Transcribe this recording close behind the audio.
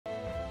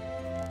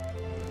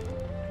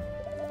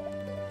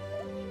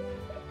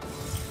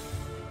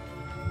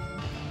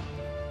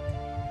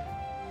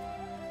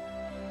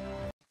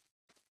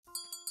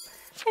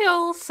Hey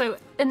all, so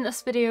in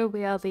this video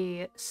we are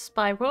the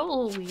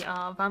Spiral, we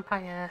are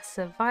Vampire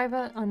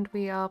Survivor, and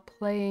we are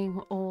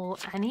playing all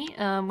Annie.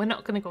 We're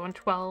not going to go on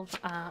 12,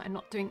 and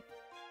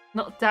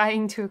not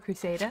dying to a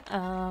Crusader.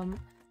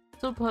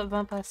 Still put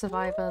Vampire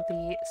Survivor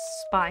the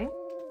Spy.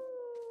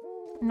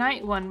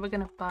 Night 1 we're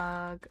going to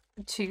bug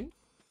 2.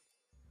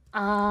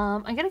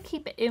 I'm going to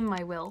keep it in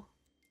my will,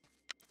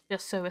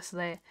 just so it's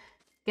there.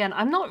 Again,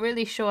 I'm not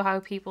really sure how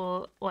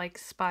people like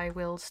spy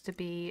wills to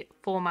be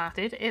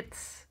formatted.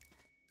 It's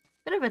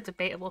bit of a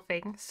debatable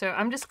thing, so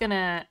I'm just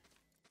gonna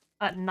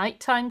at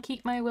nighttime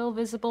keep my will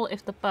visible.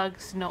 If the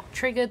bug's not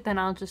triggered, then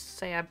I'll just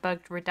say I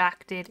bugged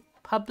redacted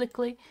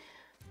publicly,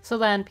 so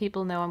then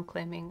people know I'm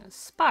claiming a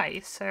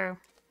spy. So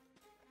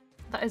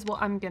that is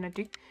what I'm gonna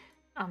do.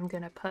 I'm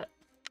gonna put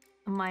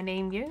my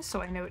name here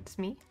so I know it's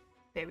me.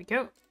 There we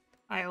go.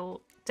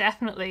 I'll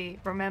definitely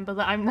remember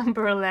that I'm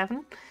number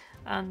 11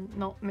 and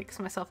not mix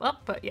myself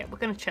up, but yeah, we're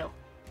gonna chill.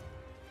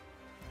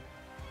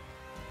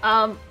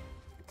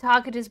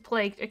 Target is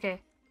plagued.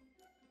 Okay.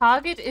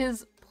 Target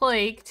is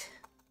plagued.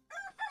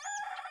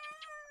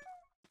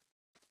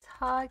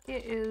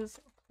 Target is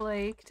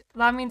plagued.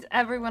 That means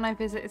everyone I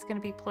visit is going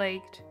to be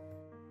plagued.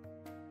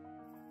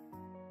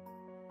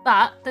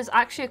 But there's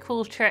actually a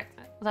cool trick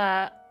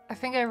that I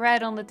think I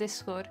read on the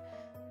Discord.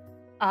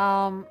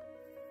 Wait,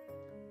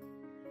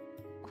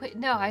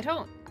 no, I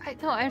don't.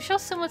 I'm sure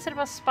someone said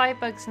about spy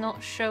bugs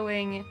not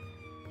showing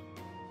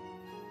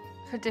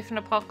for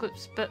different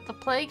apocalypse, but the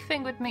plague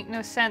thing would make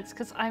no sense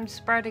because I'm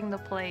spreading the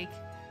plague.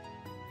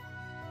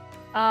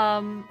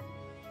 Yeah,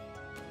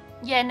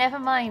 never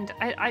mind.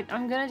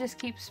 I'm gonna just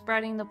keep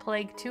spreading the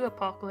plague to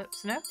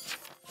apocalypse, no?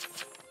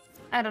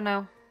 I don't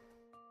know.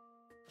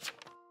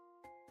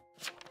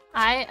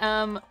 I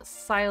am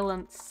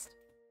silenced.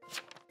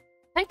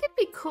 I think it'd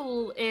be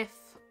cool if,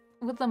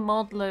 with the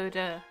mod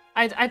loader,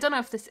 I don't know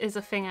if this is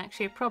a thing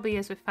actually, it probably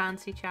is with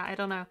Fancy Chat, I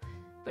don't know.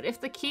 But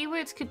if the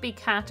keywords could be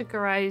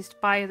categorized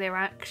by their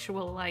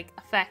actual, like,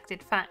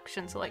 affected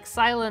faction, so like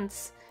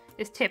silence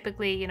is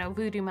typically, you know,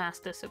 Voodoo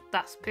Master, so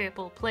that's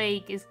purple.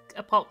 Plague is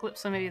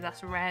Apocalypse, so maybe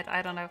that's red,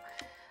 I don't know.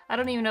 I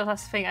don't even know if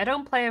that's a thing. I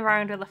don't play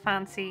around with the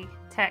fancy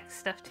text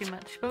stuff too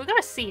much, but we're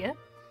gonna see it.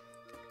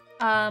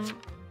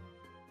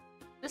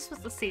 This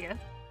was the seer.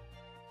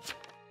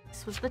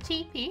 This was the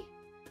TP.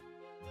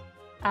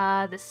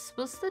 This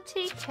was the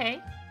TK.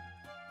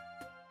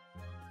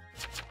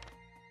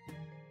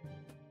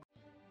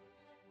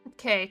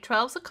 Okay,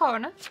 12's a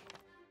coroner.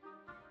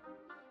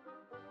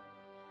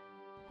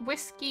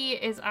 Whiskey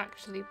is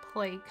actually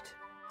plagued,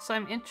 so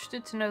I'm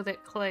interested to know their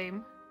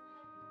claim.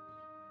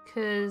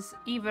 Because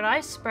either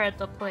I spread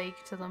the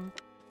plague to them,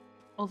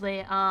 or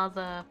they are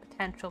the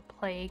potential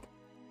plague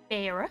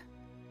bearer.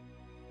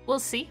 We'll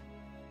see.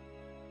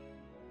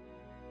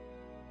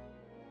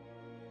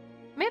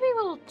 Maybe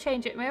we'll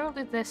change it. Maybe we'll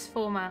do this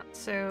format,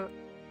 so,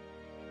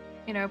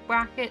 you know,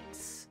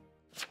 brackets,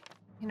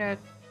 you know,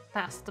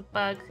 that's the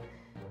bug.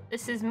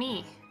 This is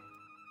me.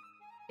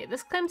 Okay,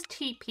 this claims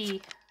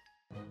TP.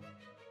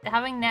 They're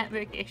having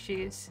network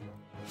issues.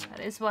 That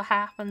is what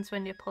happens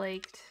when you're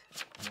plagued.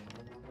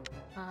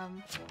 I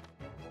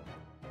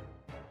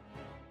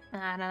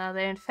don't know,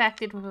 they're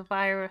infected with a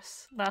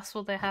virus. That's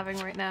what they're having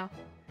right now.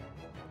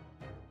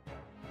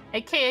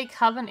 AKA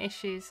Coven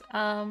issues.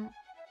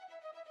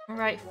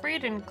 Right,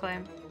 Freedom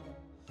claim.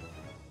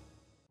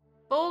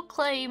 Bull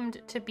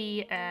claimed to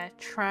be a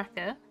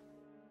tracker.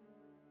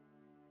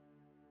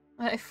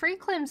 If Free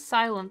claims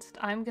silenced,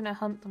 I'm gonna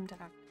hunt them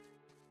down.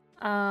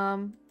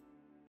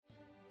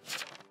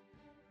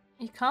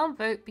 You can't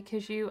vote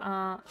because you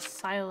are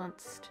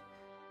silenced.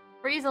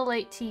 Free's a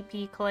late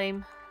TP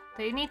claim.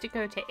 They need to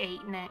go to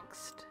 8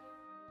 next.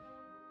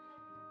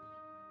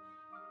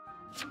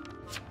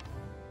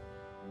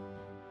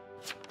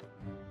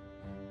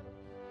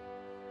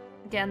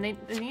 Again, they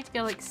need to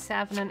go like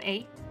 7 and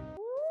 8.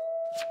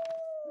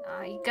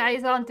 Nah, you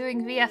guys aren't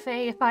doing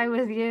VFA if I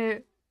was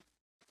you.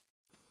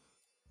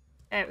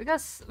 We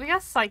got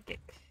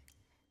Psychic.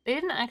 They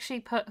didn't actually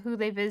put who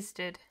they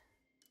visited.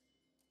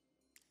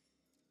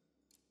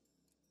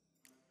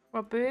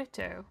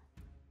 Roberto.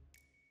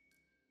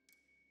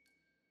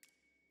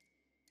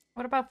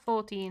 What about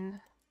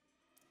 14?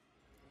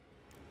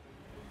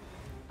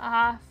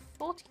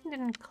 14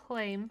 didn't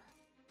claim.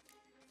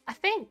 I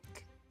think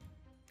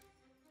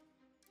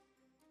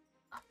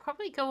I'll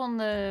probably go on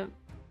the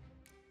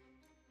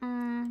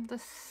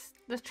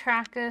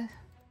tracker.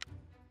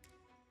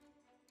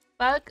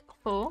 Bug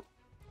 4.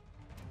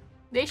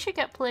 They should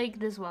get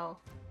plagued as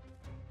well.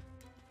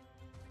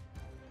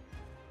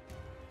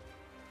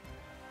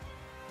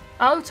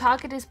 Oh,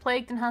 target is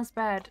plagued and has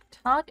bread.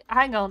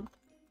 Hang on.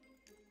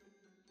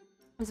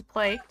 Is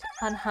plagued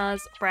and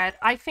has bread.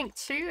 I think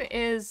 2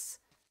 is...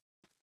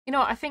 You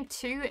know, I think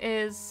 2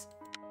 is...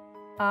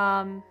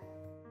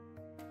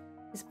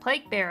 Is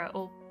Plague Bearer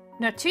or...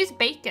 No, 2's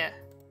Baker.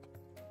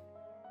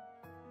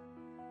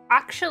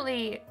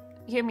 Actually,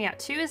 hear me out.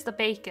 2 is the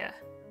Baker.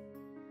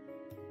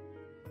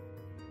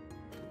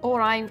 Or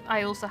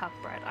I also have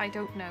bread. I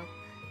don't know.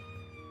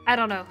 I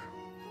don't know.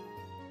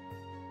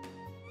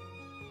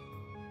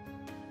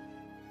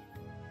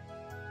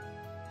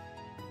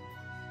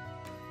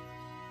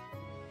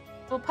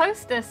 we'll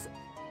post this,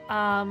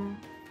 and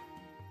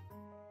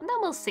then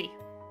we'll see.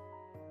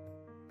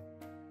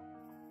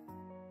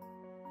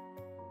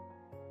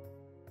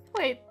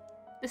 Wait,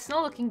 it's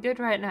not looking good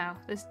right now.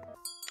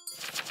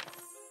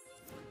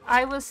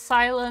 I was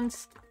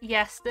silenced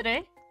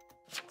yesterday.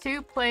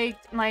 2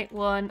 plagued night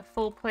 1,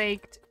 4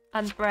 plagued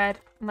unbred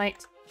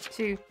night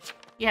 2.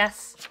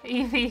 Yes,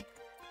 Evie,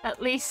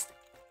 at least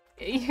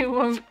you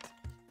won't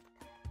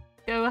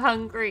go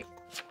hungry.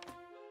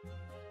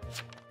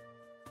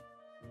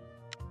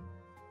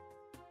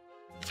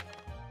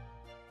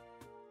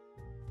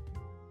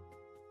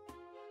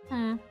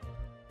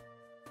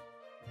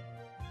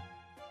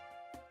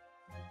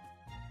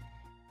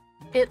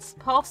 It's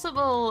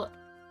possible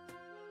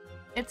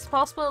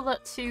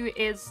that 2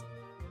 is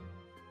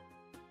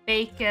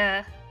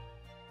Baker,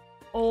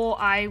 or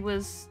I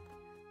was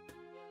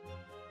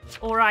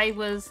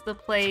the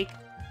plague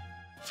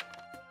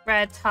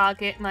red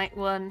target night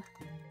 1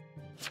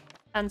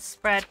 and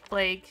spread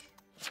plague.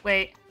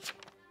 Wait.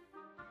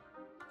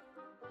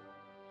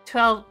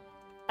 12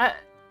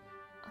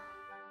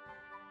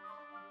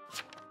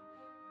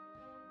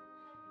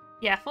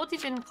 yeah, 40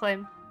 didn't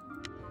claim.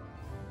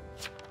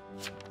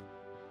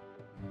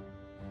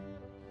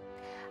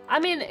 I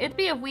mean, it'd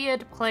be a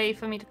weird play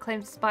for me to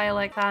claim Spire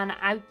like that and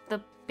out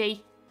the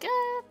Baker.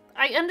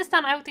 I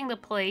understand outing the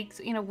plagues,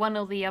 you know, one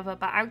or the other,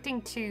 but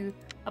outing 2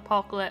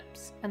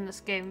 Apocalypse in this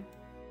game.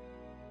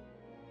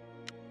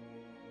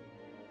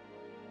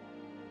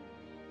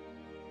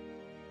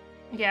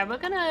 Yeah, we're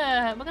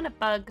gonna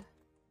bug.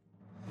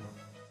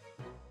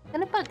 I'm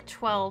gonna bug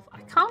 12.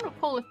 I can't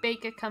recall if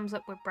Baker comes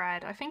up with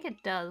Brad. I think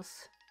it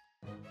does.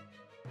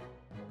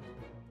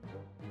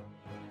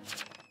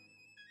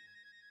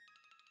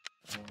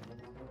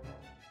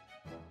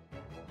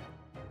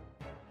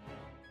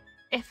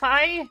 If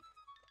I...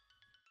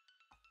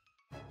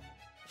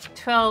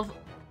 12...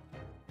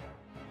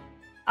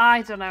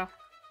 I don't know.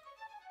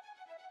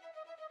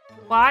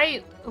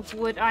 Why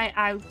would I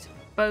out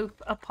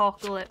both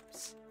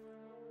Apocalypse?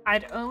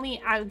 I'd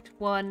only out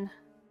one.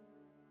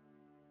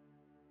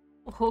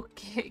 Or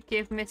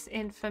give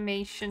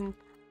misinformation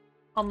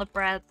on the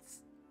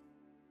breads.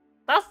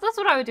 That's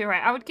what I would do,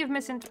 right? I would give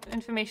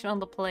misinformation on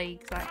the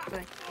plagues,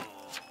 actually.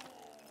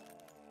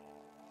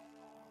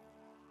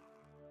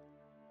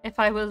 If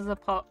I was a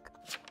Poc.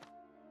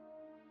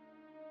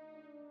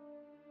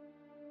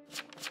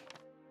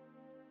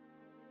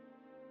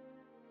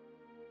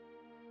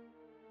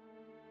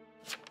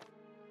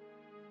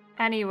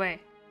 Anyway.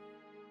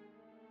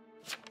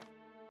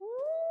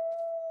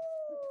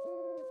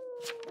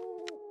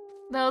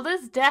 No,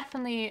 there's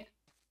definitely...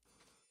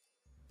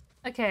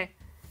 Okay.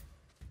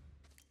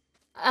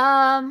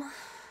 I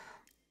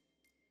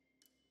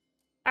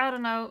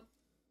don't know.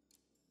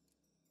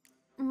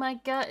 My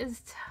gut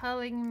is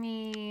telling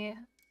me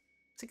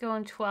to go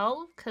on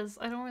 12 because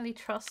I don't really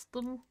trust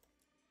them.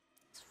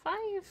 It's 5.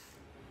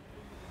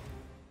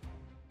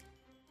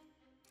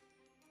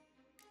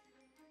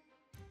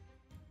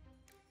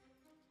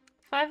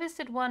 Five is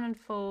did 1 and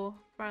 4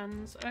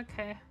 friends.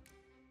 Okay.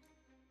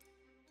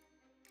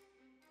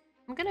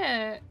 I'm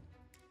gonna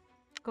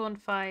go on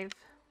 5.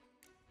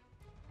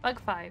 Bug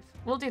 5.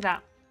 We'll do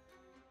that.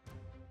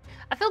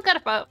 I feel good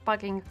about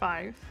bugging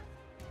 5.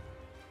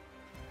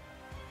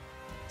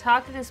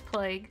 Target is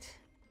plagued.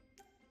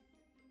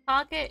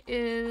 Target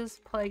is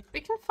plagued.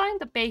 We can find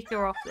the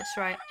Baker off this,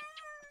 right?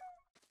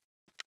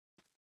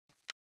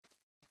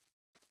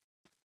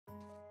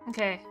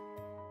 Okay.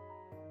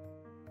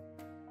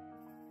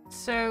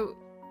 So,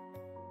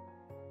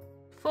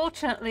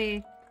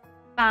 fortunately,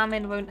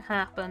 famine won't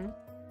happen.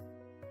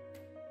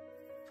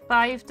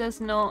 5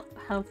 does not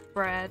have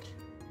bread.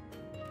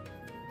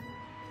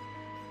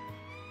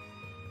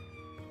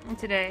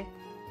 Today.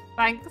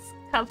 Thanks,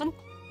 cousin.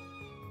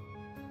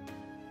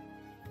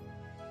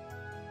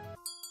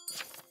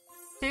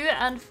 2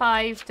 and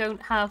 5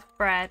 don't have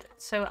bread,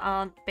 so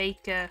aren't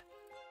Baker,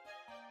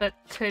 but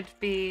could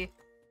be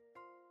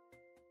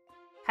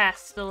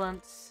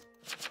Pestilence.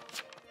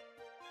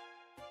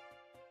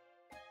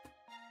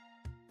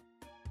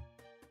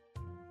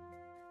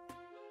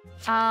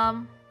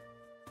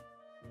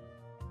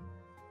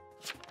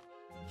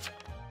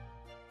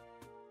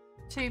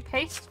 To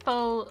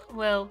Pasteful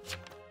will.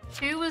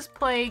 2 was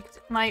plagued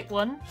night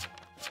 1.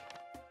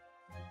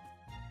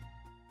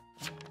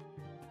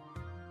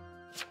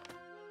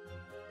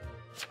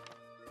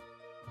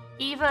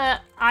 Either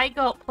I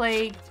got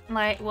plagued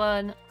night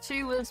 1,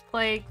 2 was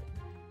plagued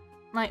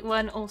night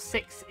 1, or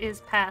 6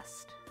 is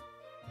past.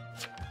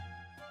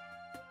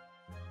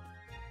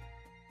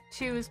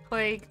 2 is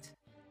plagued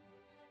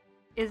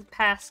is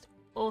past,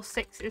 or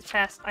 6 is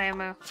past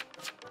IMO.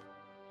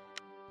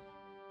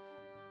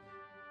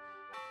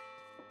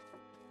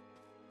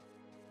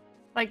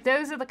 Like,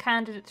 those are the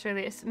candidates,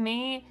 really. It's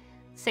me,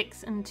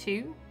 6 and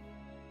 2.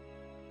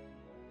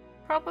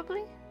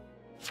 Probably.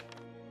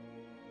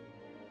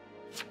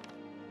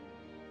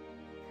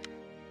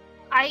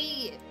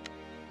 I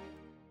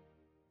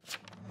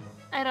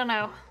don't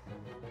know.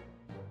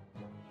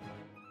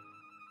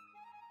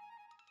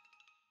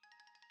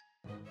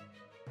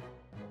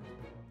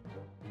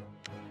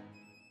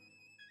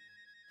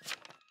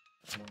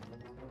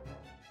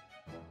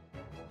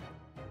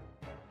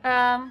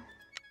 Um,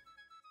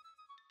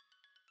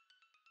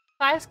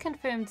 5's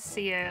confirmed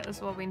seer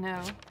is what we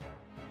know.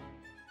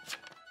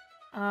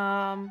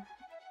 7's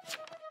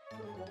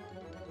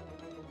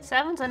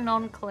a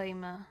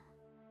non-claimer.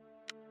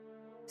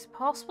 It's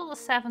possible the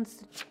 7's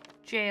the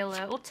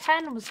jailer, or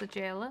 10 was the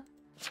jailer.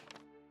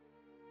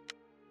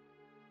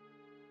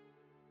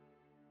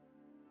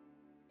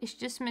 It's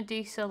just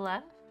Medusa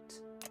left.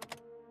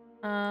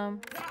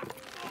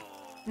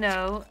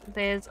 No,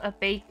 there's a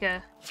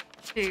baker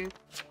too.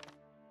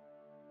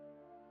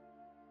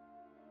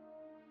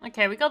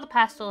 Okay, we got the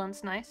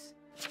pestilence, nice.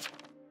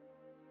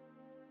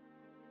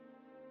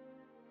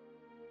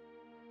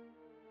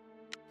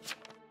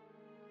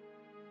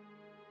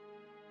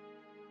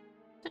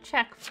 To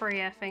check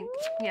free, I think.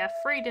 Yeah,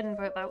 free didn't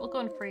vote that. We'll go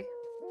on free.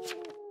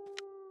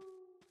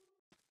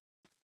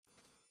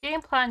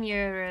 Game plan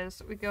here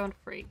is we go on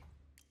free.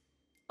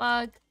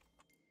 Bug.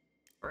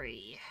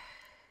 Free.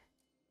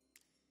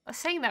 I was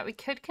saying that we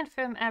could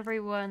confirm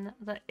everyone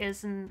that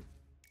isn't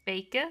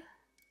Baker.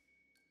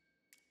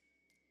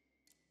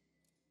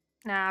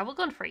 Nah, we'll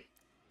go on free.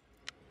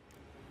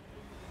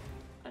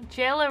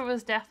 Jailer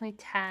was definitely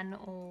 10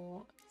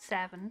 or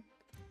 7.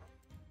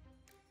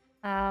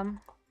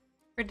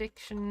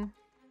 Prediction.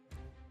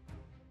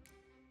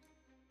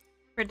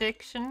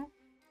 Prediction.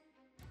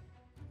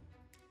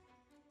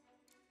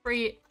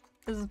 Free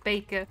is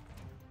Baker.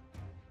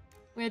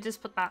 We'll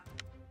just put that.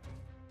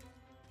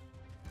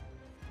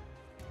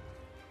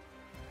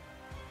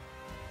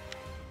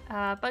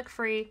 Bug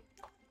free.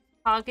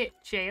 Target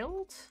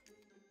jailed.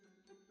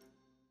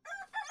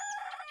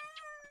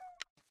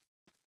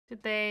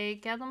 Did they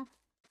get them?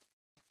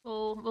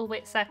 We'll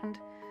wait a second.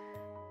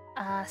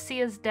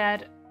 Sia's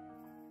dead.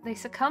 They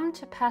succumbed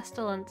to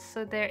pestilence,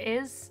 so there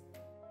is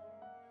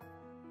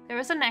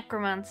a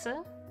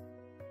necromancer.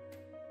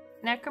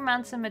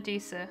 Necromancer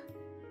Medusa.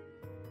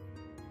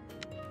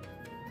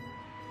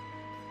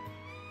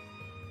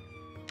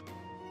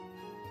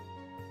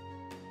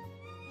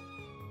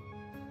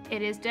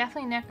 It is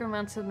definitely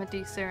Necromancer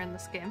Medusa in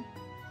this game.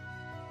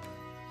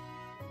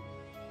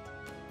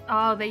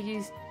 Oh, they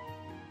used...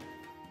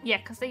 Yeah,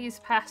 because they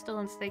used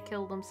pestilence, they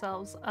killed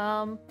themselves.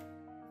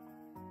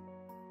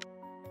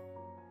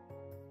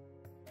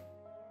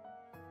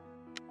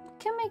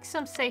 Can make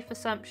some safe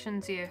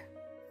assumptions here.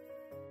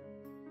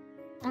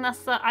 And that's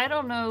that I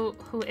don't know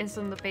who is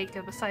in the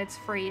baker besides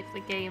free if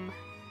the game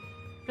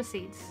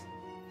proceeds.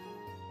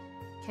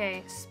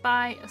 Okay,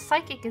 spy.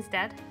 Psychic is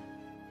dead.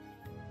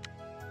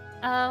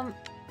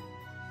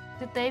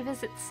 Did they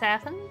visit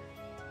 7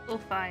 or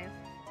 5?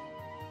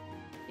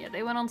 Yeah,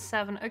 they went on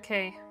 7.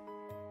 Okay.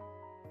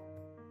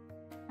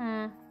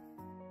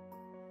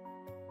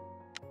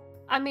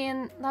 I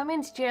mean, that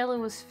means Jailer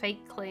was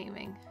fake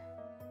claiming.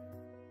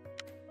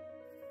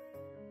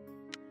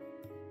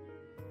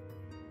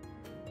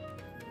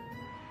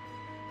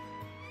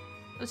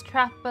 I was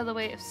trapped by the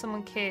weight if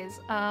someone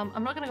cares.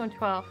 I'm not gonna go in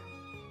 12.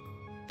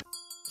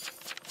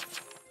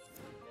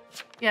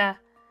 Yeah.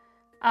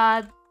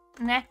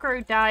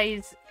 Necro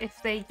dies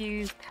if they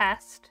use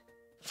Pest,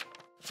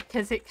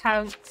 because it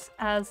counts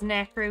as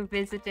Necro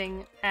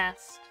visiting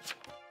Pest.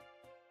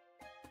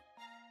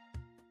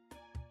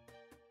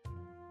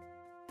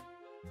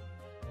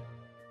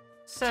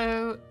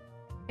 So,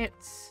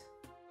 it's...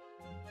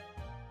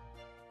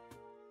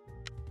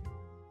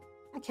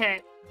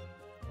 Okay.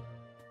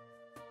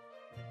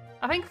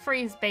 I think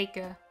Freeze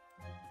Baker.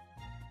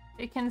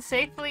 It can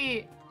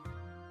safely...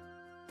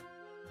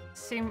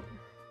 assume...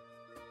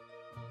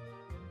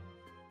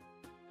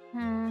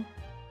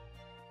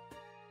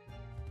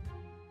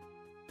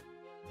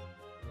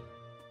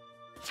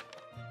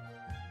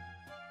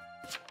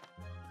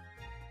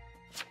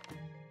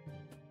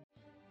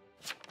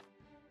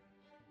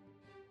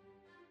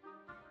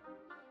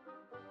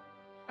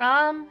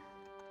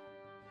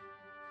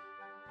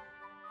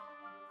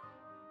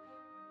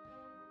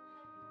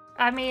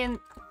 I mean,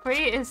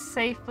 Free is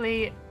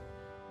safely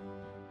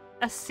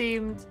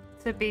assumed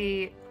to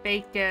be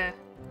Baker.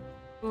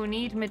 We'll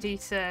need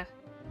Medusa.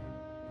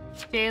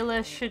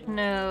 Jailer should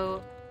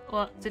know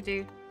what to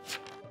do.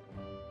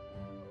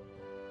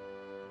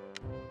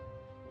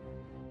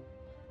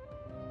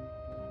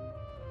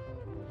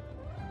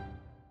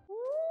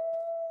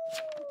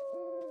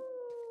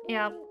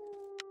 Yep.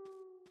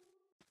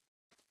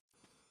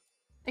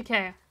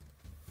 Okay.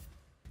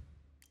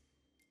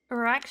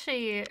 Or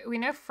actually, we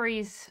know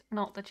Free's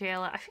not the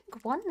jailer. I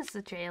think 1 is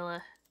the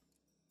jailer.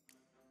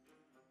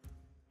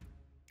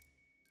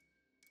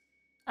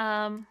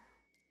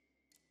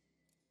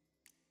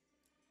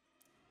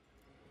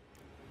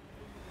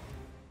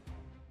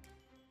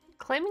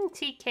 Claiming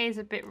TK is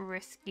a bit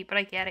risky, but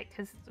I get it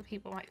because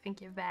people might think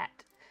you're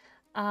vet.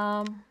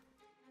 I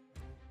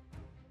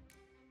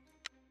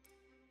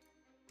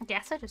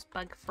guess I just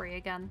bug Free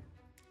again.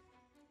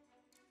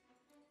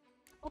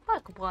 I'll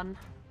bug 1.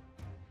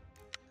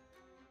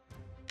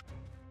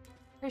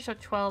 Pretty sure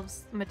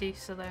 12's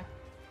Medusa though.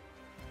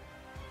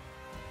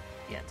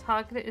 Yeah,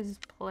 target is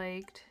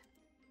plagued.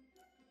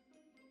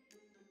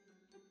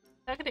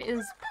 Target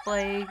is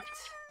plagued.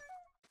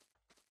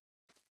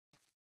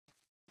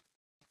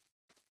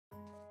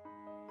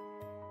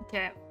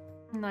 Okay,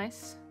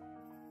 nice.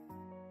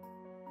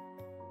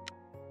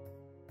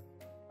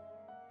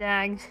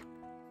 Dang.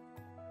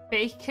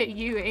 Baker,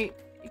 you ain't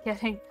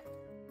getting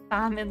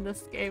spam in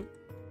this game.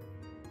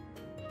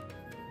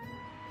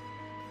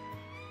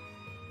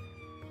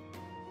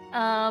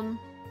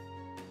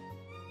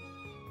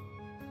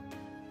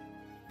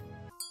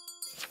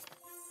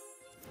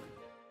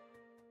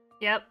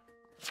 Yep.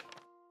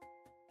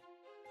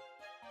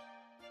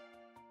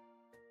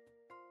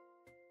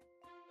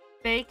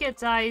 Baker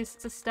dies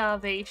to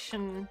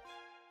starvation.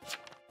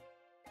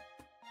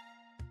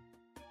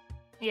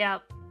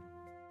 Yep.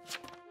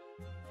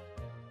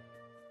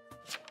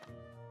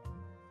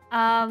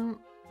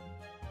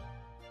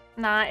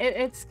 Nah,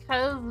 it's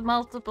because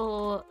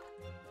multiple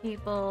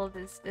people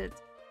visited.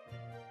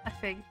 I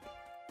think.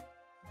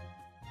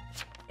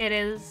 It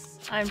is,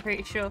 I'm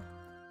pretty sure.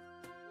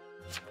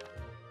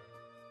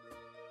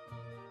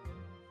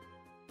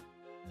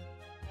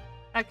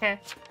 Okay.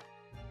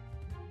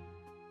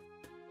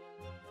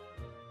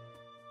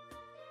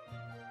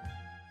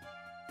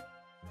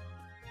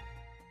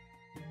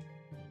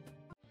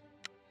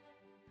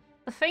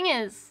 The thing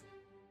is,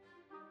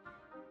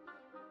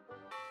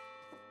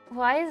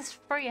 why is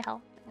free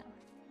helping us?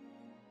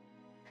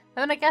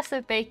 I mean, I guess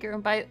with Baker,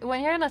 and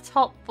when you're in a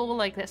top 4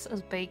 like this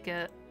as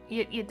Baker,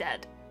 you're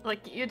dead.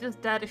 Like, you're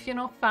just dead. If you're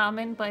not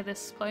farming by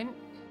this point,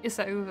 it's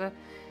over.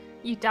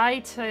 You die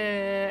to...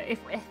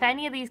 If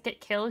any of these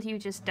get killed, you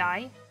just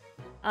die.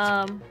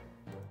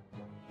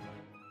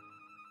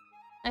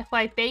 If,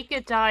 like,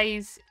 Baker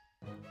dies,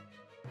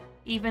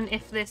 even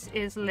if this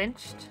is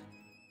lynched,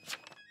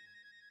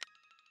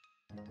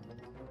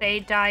 they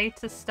die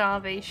to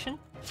starvation.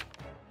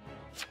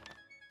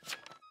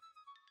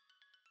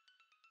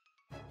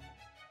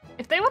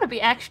 If they want to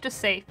be extra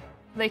safe,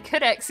 they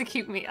could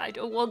execute me. I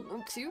don't want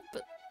them to,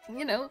 but,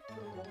 you know.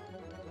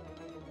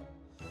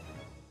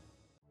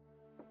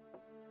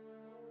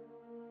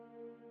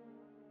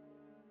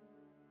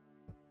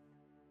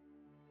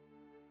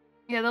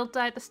 Yeah, they'll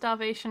die to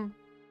starvation.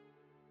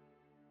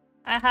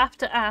 I have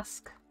to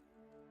ask.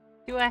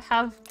 Do I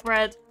have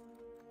bread?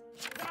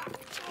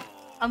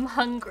 I'm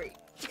hungry.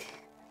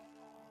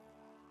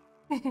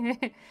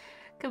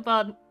 Come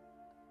on.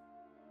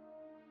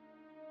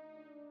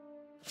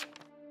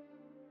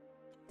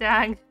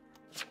 Dang.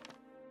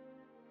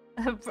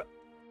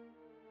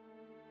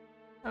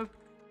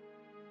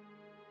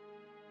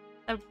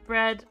 A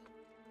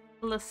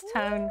breadless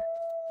town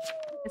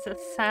is a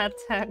sad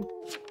town.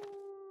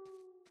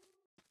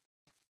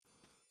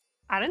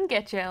 I didn't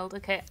get jailed,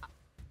 okay.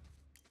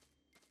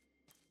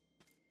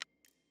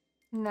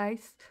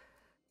 Nice.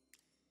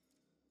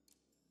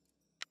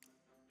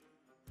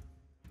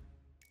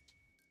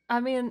 I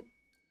mean,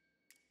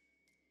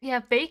 yeah,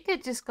 Baker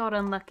just got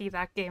unlucky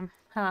that game,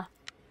 huh?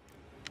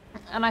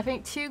 And I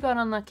think 2 got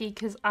unlucky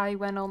because I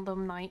went on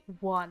them night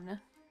 1.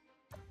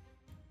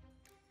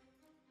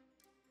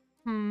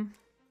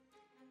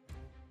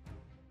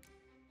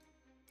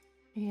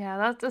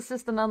 Yeah, that's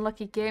just an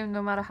unlucky game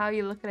no matter how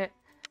you look at it.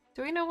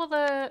 Do we know what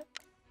the...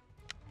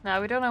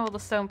 No, we don't know what the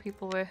stone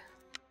people were.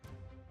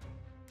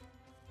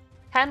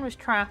 10 was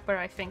Trapper,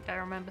 I think I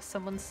remember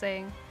someone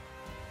saying.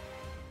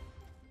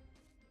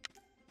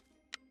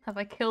 Have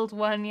I killed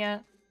 1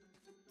 yet?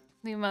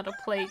 The amount of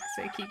plagues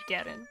they keep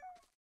getting.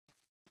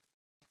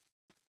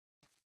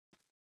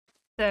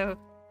 So,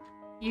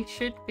 you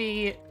should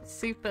be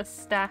super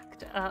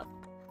stacked up.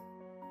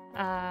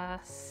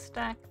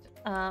 Stacked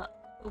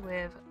up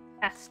with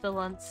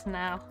pestilence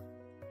now.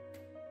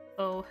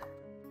 Oh,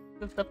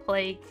 with the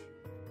plague.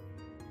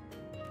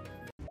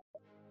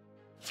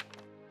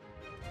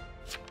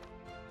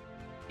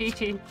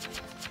 GG.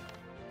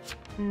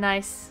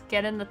 Nice.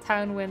 Get in the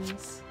town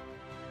wins.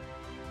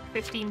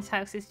 15's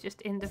house is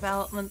just in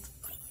development.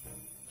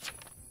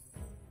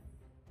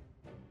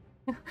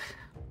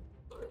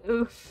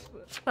 Oof.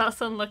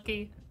 That's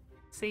unlucky.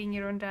 Seeing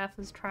your own death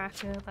as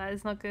tracker, that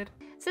is not good.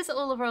 So this is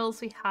all the roles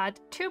we had.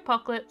 2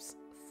 Apocalypse,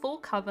 4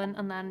 Coven,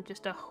 and then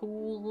just a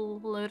whole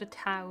load of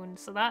town.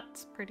 So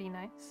that's pretty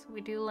nice. We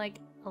do like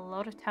a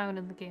lot of town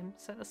in the game,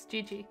 so that's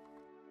GG.